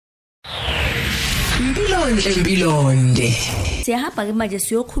Empilonde. Siyahamba ke manje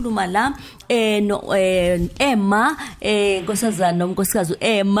siyokhuluma la no Emma nkosazana nomnkosikazi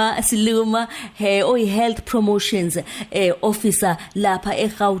Emma Siluma oyi health promotions officer lapha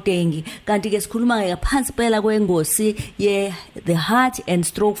eGauteng. Kanti ke sikhuluma ngaphansi phela kwengosi ye the Heart and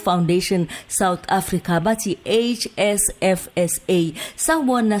Stroke Foundation South Africa bathi HSFSA.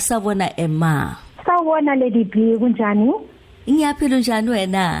 Sawona Emma. Sawona Lady B kunjani? Ngiyaphila njani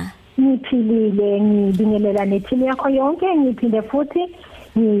wena? Ngiphilile ngibingelela nethini yakho yonke ngiphinde futhi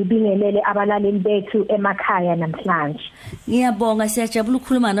ngibingelele abalaleli bethu emakhaya namhlanje. Ngiyabonga siyajabula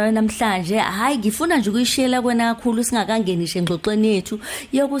ukukhuluma nawe namhlanje. Hayi ngifuna nje ukuyishela kwena kakhulu singakangenishe engxoxweni yethu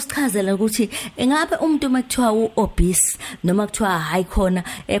yokusichazela ukuthi engabe umuntu makuthiwa uobese noma kuthiwa hayi khona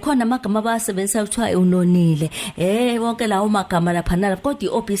amagama abasebenzisa kuthiwa unonile wonke lawo magama lapha nalapha kodwa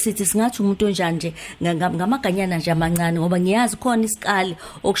iobesity singathi umuntu onjani nje ngamaganyana nje amancane ngoba ngiyazi khona isikali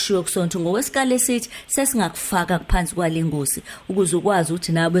okushiwo kusonto ngokwesikali esithi sesingakufaka kuphansi kwalengosi ukuze ukwazi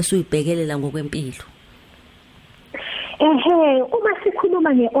ukuthi nawe bese uyibhekelela ngokwempilo. Uma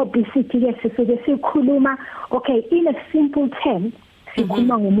sikhuluma ngeobesity ke sisuke sikhuluma in a simple term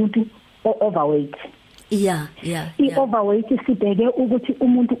sikhuluma ngomuntu overweight. Yeah. Overweight sibheke ukuthi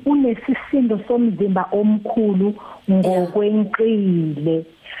umuntu unesisindo somzimba omkhulu ngokweqile.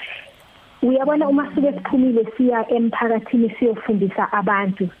 Uyabona uma sike siphumile siya emphakathini siyofundisa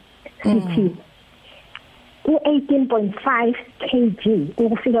abantu sithi u18.5 kg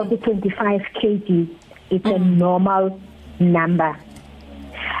ukufika ku25 kg it's a normal number.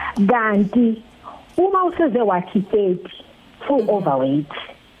 Ganti uma useze wathi 30 full overweight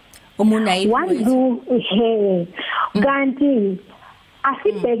wandu ganti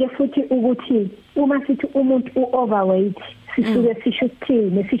asibheke futhi ukuthi uma sithi umuntu overweight sisuke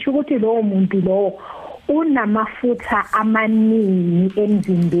sishuthini sisho ukuthi lo muntu lo unamafutha amaningi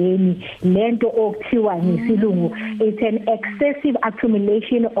emzimbeni lento okuthiwa ngesilungu it's an excessive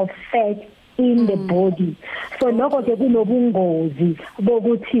accumulation of fat in the body. So lokho ke kunobungozi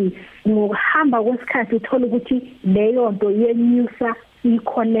bokuthi ngokuhamba kwesikhathi uthola ukuthi leyo nto yenyusa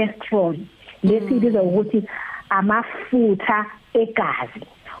i-cholesterol lesibiza ukuthi amafutha egazi.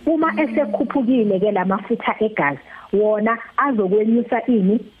 Uma esekhuphukile ke lamafutha egazi wona azokwenyusa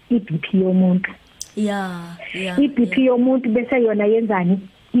i-BP yomuntu. Yeah. I-BP yomuntu bese yona yenzani?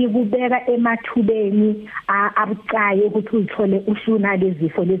 Ikubeka emathubeni abucayi ukuthi uthole usuna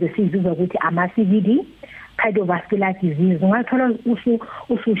lezifo lezi sizizo ukuthi ama-CVD cardiovascular disease ungathola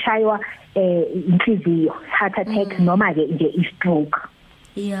usushaywa inhliziyo heart attack noma ke nje i-stroke.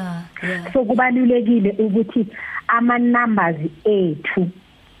 Yeah. So kubalulekile ukuthi ama numbers ethu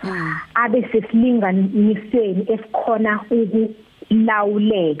abe sesilinganisweni esikhona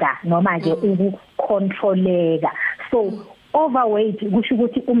ukulawuleka noma ke ukucontroleka. So overweight kusho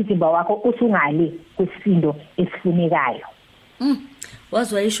ukuthi umzimba wakho usungale kwisindo esifunekayo.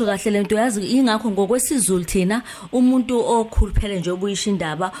 Wazwa isho kahle lento yazi ingakho ngokwesizulu thina umuntu okhuluphele nje obuyisha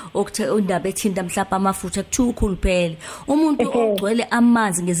indaba indaba ethinta mhlapa amafutha kuthiwa ukhuluphele. Umuntu ogcwele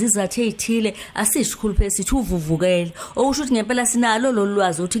amanzi ngezizathu ezithile asisikhuluphele sithi uvuvukele. Okusho ukuthi ngempela sinalo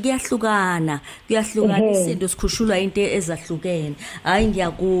lolwazi ukuthi kuyahlukana isindo sikhushulwa into ezahlukene. Hayi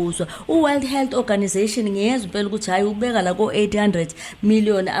ngiyakuzwa. World Health Organization ngiyezwa impela ukuthi hayi ubeka la ko 800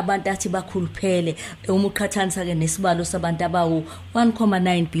 million abantu athi bakhuluphele uma uqhathanisa ke nesibalo sabantu abawu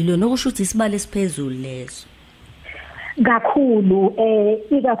 1.9 billion okusho ukuthi isibalo esiphezulu leso kakhulu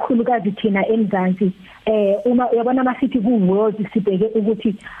ikakhulukazi thina eMzansi uma yabona masithi ku world sibheke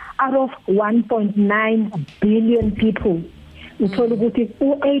ukuthi out of 1.9 billion people uthola ukuthi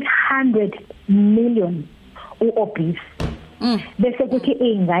u800 million uobese bese kuthi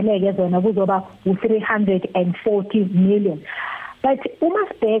izingane ke zona kuzoba u340 million but uma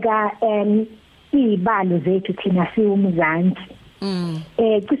sibheka izibalo zethu thina siwumzansi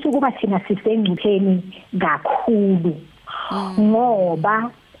cishe kuba thina sisengcupheni kakhulu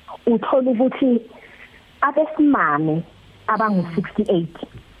ngoba uthola ukuthi abesimame abangu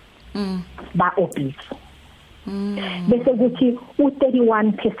 68 ba obese bese kuthi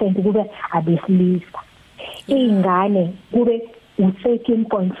u31% kube abesilisa izingane kube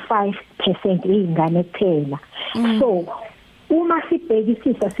u13.5% izingane kuphela. So uma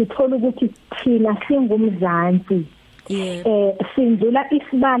sibhekisisa sithola ukuthi thina singumzansi sindlula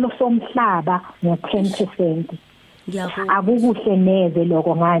isibalo somhlaba ngo10%. Akukuhle neze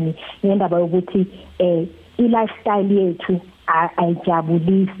lokho ngani ngendaba yokuthi i-lifestyle yethu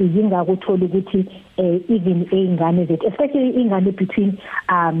ayijabulisi ingakuthola ukuthi even izingane zethu especially ingane between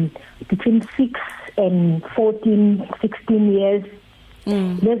 6 and 16 years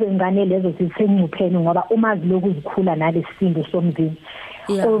lezo ngane lezo zisengcupheni ngoba uma ziloku zikhula nalesisindo somzimba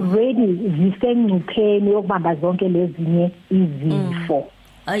already zisengcupheni yokubamba zonke lezinye izifo.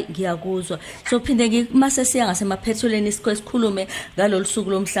 Hayi ngiyakuzwa. So phinde mase siya ngasemaphethelweni sikhulume ngalolu suku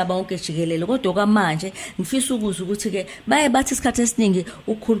lomhlaba wonke jikelele. Kodwa kwamanje ngifisa ukuzwa ukuthi ke baye bathi isikhathi esiningi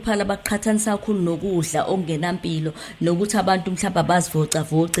ukukhuluphala baqhathanisa kakhulu nokudla okungenampilo nokuthi abantu mhlawumbe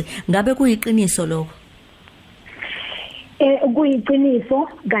bazivocavoce. Ngabe kuyiqiniso lokho? Kuyiqiniso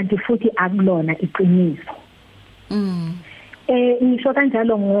kanti futhi akulona iqiniso. Ngisho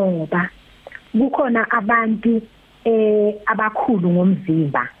kanjalo ngoba kukhona abantu abakhulu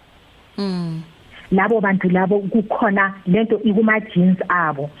ngomzimba. Labo bantu labo kukhona lento ikuma genes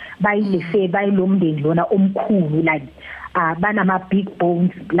abo bayilese bayilomndeni lona omkhulu like banama big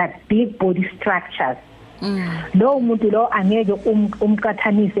bones like big body structures. Lo umuntu lo angeke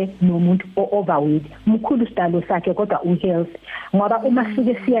umqathanise nomuntu overweight mkhulu sidalo sakhe kodwa uhealth ngoba uma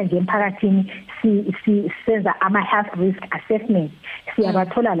sike siya nje emphakathini senza ama health risk assessment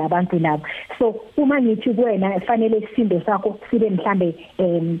siyabathola labantu labo. So uma ngithi kuwena fanele isindo sakho sibe mhlambe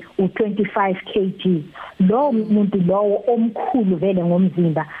u25 kg lo muntu lowo omkhulu vele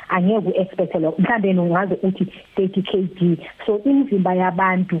ngomzimba angeke uexpect lo mhlambe ungaze uthi 30 kg. So imizimba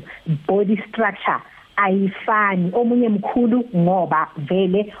yabantu body structure ayifani, omunye mkhulu ngoba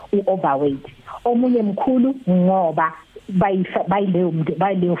vele uoverweight, omunye mkhulu ngoba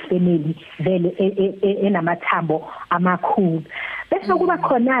bayileyo family vele enamathambo amakhulu. Bese kuba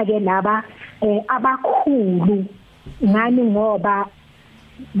khona ke laba abakhulu ngani ngoba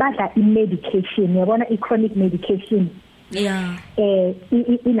badla i-medication, yabona i-chronic medication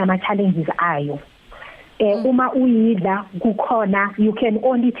inama challenges ayo. Uma uyidla kukhona you can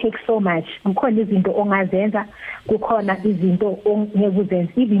only take so much, kukhona izinto ongazenza, kukhona izinto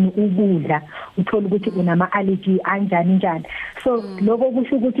ongekuzenza, even ukudla uthola ukuthi unama allergy anjani njani. So lokho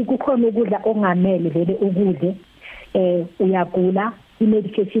kusho ukuthi kukhona ukudla ongamele vele ukudle, uyagula,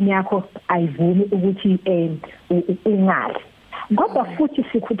 i-medication yakho ayivumi ukuthi ungadli. Kodwa futhi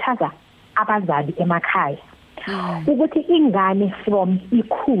sikhuthaza abazali emakhaya ukuthi ingane from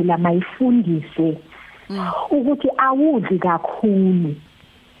ikhula mayifundiswe ukuthi awudli kakhulu.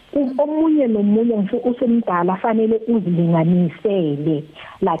 Omunye nomunye ngisho usemdala fanele uzilinganisele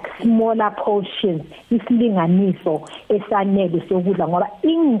like smaller portions, isilinganiso esanele sokudla ngoba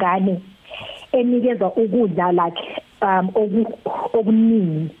ingane enikezwa ukudla like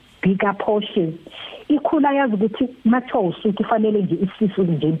okuningi bigger portions ikhula yazi ukuthi matho usuthi fanele nje isisu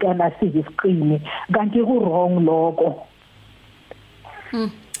nje impela siziqine kanti ku wrong lokho.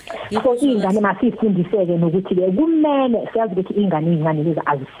 Yikho ingane masifundiseke nokuthi ke kumele siyazi ukuthi ingane ezincane lezi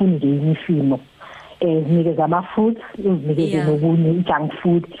azifuni nje imifino zinikeza ama fruits, zinikeze nokunye junk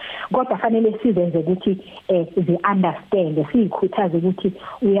food, kodwa fanele sizenze ukuthi ze understand, siyikhuthaze ukuthi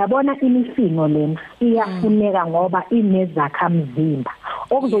uyabona imifino lena iyafuneka ngoba inezakha mzimba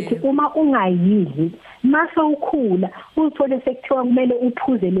okuzothi uma ungayidli mase ukhula uthole sekuthiwa kumele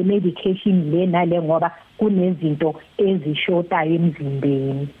uphuze le medication le nale ngoba kunezinto ezishotayo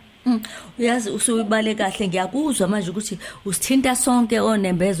emzimbeni. Uyazi usuyibale kahle, ngiyakuzwa manje ukuthi usithinta sonke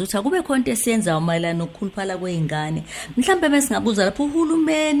onembeza ukuthi akube khonto esenza umayelana nokukhuluphala kweingane. Mhlambe mesingabuza lapho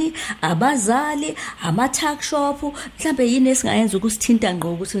uhulumeni, abazali, ama tuck shop, mhlambe yini esingayenza ukusithinta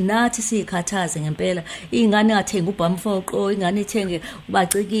ngqo ukuthi nathi siyikhathaze ngempela ingane ingathenga ubhamfoqo, ingane ithenge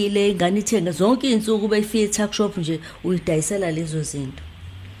ubacikile, ingane ithenge zonke insuku beyifike tuck shop nje uyidayisela lezo zinto.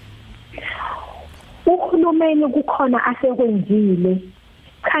 Uhulumeni kukhona asekwenzile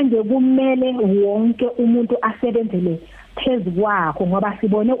kanje kumele wonke umuntu asebenzele phezukwakho ngoba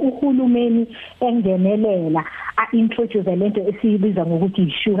sibone uhulumeni engenelela introduce lento esiyibiza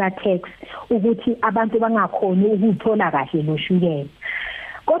ngokuthi sugar tax ukuthi abantu bangakhoni ukuthola kahle lo sugar.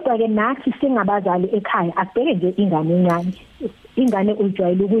 Kodwa ke nathi singabazali ekhaya akubheke nje ingane encane, ingane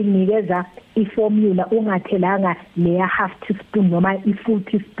ujwayele ukuyinikeza iformula ungathelanga leya half teaspoon noma i-full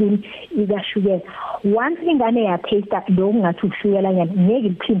teaspoon ikashukela. Once ingane yataste lo ngathi ushukela nyani ngeke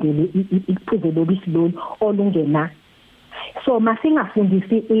iphindele iphuze lobisi lolu olungena. So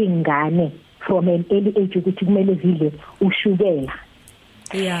masingafundisi ingane from an early age ukuthi kumele zidle ushukela.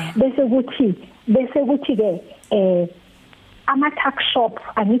 Bese kuthi ke ama tuck shop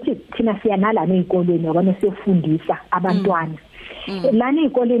angithi thina siyanala nezikolweni yabona siyofundisa abantwana. Lana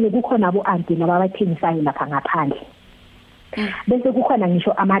ezikoleni kukhona abo auntie nababathengisayo lapha ngaphandle. Bese kukhona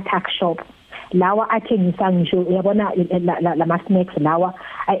ngisho ama tuck shop lawa athengisa ngisho uyabona lama snacks lawa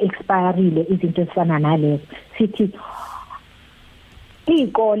expireile izinto ezifana nalezo. Sithi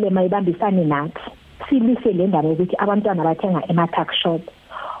izikole mayibambisane nathi silise le ndaba ukuthi abantwana bathenga ema tuck shop.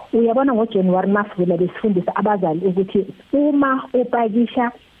 uyabona ngoJanuary masivula besifundisa abazali ukuthi uma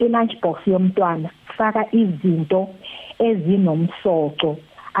upakisha i-lunch box yomntwana faka izinto ezinomsoco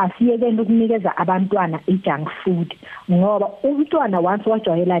asiyekele ukunikeza abantwana i-junk food ngoba umntwana once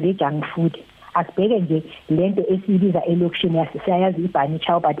wajwayela le junk food asibheke nje lento esiyibiza elokishini yasiyazi ibhani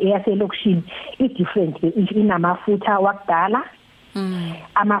chow but eyaselokishini i-different inamafutha wakudala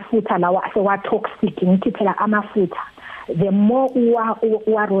amafutha lawa asewa toxic ngithi phela amafutha the more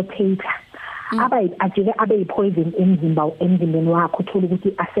uwa rotate ajike abe poison emzimbeni wakho uthola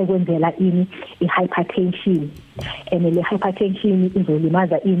ukuthi asekwenzela ini i-hypertension and le hypertension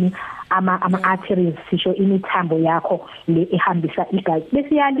izolimaza ini ama arteries sisho imithambo yakho le ehambisa igazi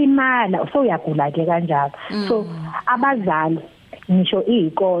bese yalimala so uyagula ke kanjalo so abazali ngisho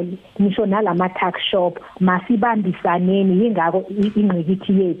izikole ngisho nalama tuck shop masibambisaneni ingako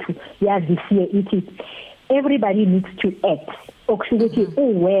ingqikithi yethu yazisiye ithi everybody needs to act okusho ukuthi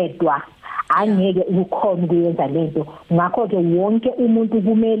uwedwa angeke ukukhona ukuyenza lento ngakho ke wonke umuntu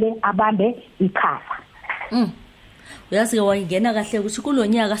kumele abambe iqhaza uyazi ke wayingena kahle ukuthi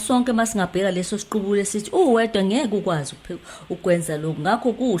kulonyaka sonke masingabheka leso siqubule sithi uwedwa ngeke ukwazi ukwenza lokho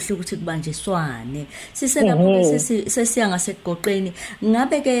ngakho kuhle ukuthi kubanjiswane siselapho sesiya ngasegoqeni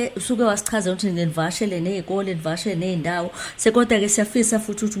ngabe ke usuke wasichaza ukuthi ngenivashele nezikole nivashele nezindawo sekodwa ke siyafisa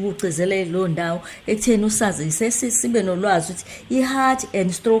futhi ukuthi ubucizele lo ndawo ekutheni usazi sibe nolwazi ukuthi iHeart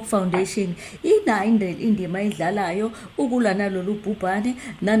and Stroke Foundation indima idlalayo ukulwa nalolu bhubhane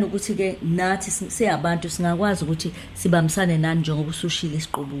nanokuthi ke nathi siyabantu singakwazi ukuthi sibamsane nani njengoba usushile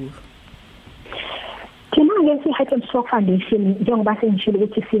isiqubulo thina ke iHeart and Stroke Foundation njengoba sengishilo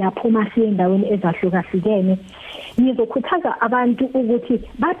ukuthi siyaphuma siye endaweni ezahlukahlukene ngizokhuthaza abantu ukuthi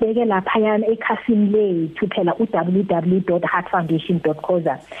babheke lapha yana ekhasini lethu phela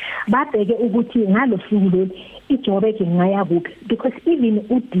www.heartfoundation.co.za babheke ukuthi ngalosuku lolu ijobe ke ngaya kuphi because even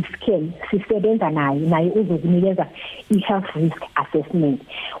uDiscan sisebenza naye uzokunikeza i-health risk assessment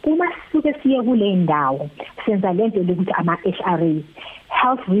uma sisuke siye kule ndawo senza lento lokuthi ama-HRA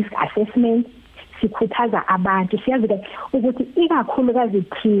health risk assessment sikhuthaza abantu siyazi ukuthi ikakhulukazi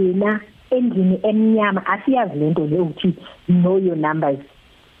thina endlini emnyama asiyazi lento le ukuthi know your numbers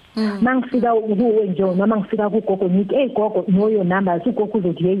mangifika kuwe nje noma ngifika kugogo ngithi gogo know your numbers ugogo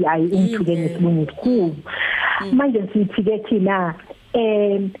uzothi hey hayi ungithuke ngesilungu esikhulu manje sithi ke thina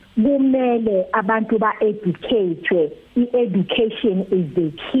kumele abantu ba-educate i-education is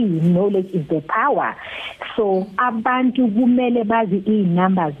the key knowledge is the power so abantu kumele bazi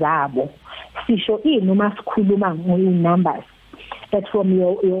i-numbers zabo sisho noma sikhuluma ngoyi-numbers that's from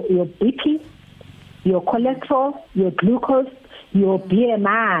your BP your cholesterol your glucose your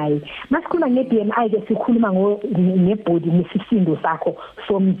BMI masikhuluma nge-BMI ke sikhuluma ngebody nesisindo sakho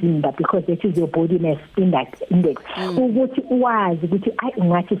somzimba because that is your body mass index ukuthi uwazi ukuthi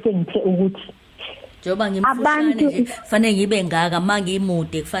ngathi sengithe ukuthi njoba ngimfushane nje kufanele ngibe ngaka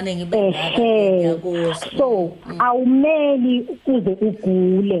mangimude kufanele ngibe ngaka yakoso so awumeli uze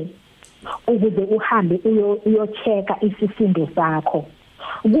ugule ukuze uhambe uyocheka isisindo sakho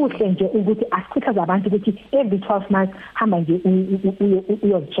kuhle nje ukuthi asikhuthaza abantu ukuthi every 12 months hamba nje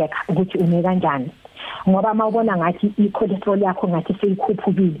uyocheka ukuthi ume kanjani ngoba mawubona ngathi i-cholesterol yakho ngathi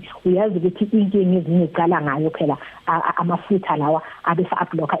seyikhuphukile uyazi ukuthi inkinga ezinye iqala ngayo phela amafutha lawa abese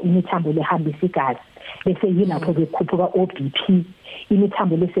ablocker imithambo lehambisa igazi bese yilapho bekhuphuka oBP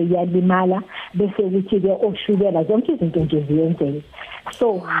imithambo lese iyalimala bese ukuthi ke oshukela zonke izinto nje ziyenzeka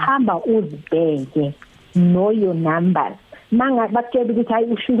so hamba uzibheke know your numbers manga bakutshela ukuthi hayi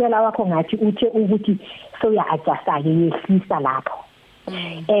ushukela wakho ngathi uthe ukuthi soya-adjusta-ke yehlisa lapho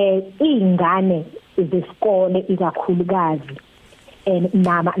iy'ngane zesikole ikakhulukazi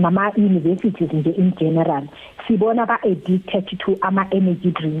nama-universities nje in general sibona ba-addicted to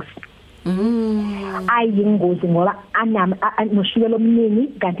ama-energy drinks ayingozi ngoba anoshukela omningi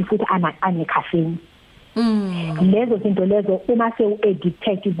kanti futhi ane-caffeine lezo zinto lezo uma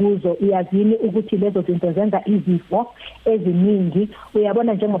sewu-addicted kuzo uyazini ukuthi lezo zinto zenza izifo eziningi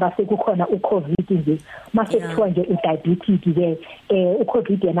uyabona njengoba sekukhona uCovid nje mase kuthiwa nje udiabetic ke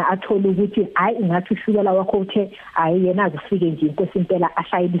uCovid yena athola ukuthi hayi ngathi ushukela wakho uthe hayi yena azifike nje kwesimpela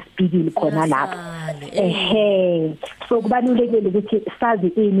ashayile isipikili khona lapho so kubalulekile ukuthi sazi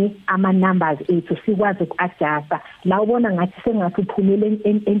ini ama numbers ethu sikwazi uku-adjusta la ubona ngathi sengathi uphumele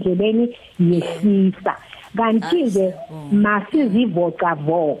endleleni yehlisa kanti-ke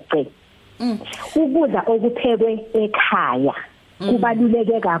masizivocavoce ukudla okuphekwe ekhaya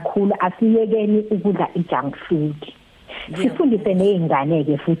kubaluleke kakhulu asiyekeni ukudla i-junk food sifundise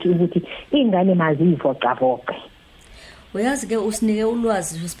ney'ngane-ke futhi ukuthi iy'ngane maziyivocavoce Uyazi ke usinike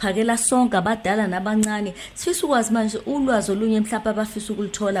ulwazi siphakela sonke abadala nabancane. Sifisa ukwazi manje ulwazi olunye mhlawumbe abafisa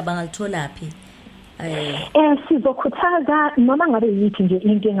ukulithola bangalithola phi? Sizokhuthaza noma ngabe yithi nje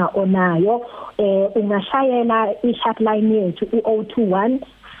inkinga onayo ungashayela i-hotline yethu u-021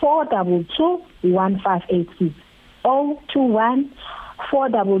 422 1586 021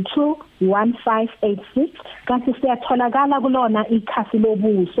 422 1586 kanti siyatholakala kulona ikhasi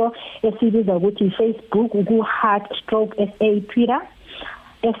lobuso esibiza ukuthi Facebook ku-Heart Stroke SA Twitter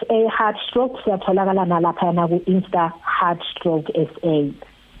SA Heart Stroke siyatholakala nalapha na ku-Insta Heart Stroke SA.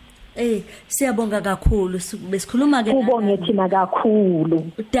 Siyabonga kakhulu besikhuluma ke ubonge thina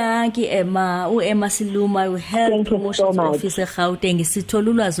kakhulu. Thank you Emma, Emma Siluma, Health Promotion Officer Gauteng. Sithola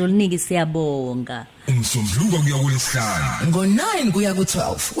ulwazi oluningi siyabonga. Umsombuluko kuya kuLesihlanu ngo9 kuya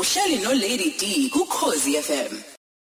ku12 uhleli no Lady D ku Khosi FM.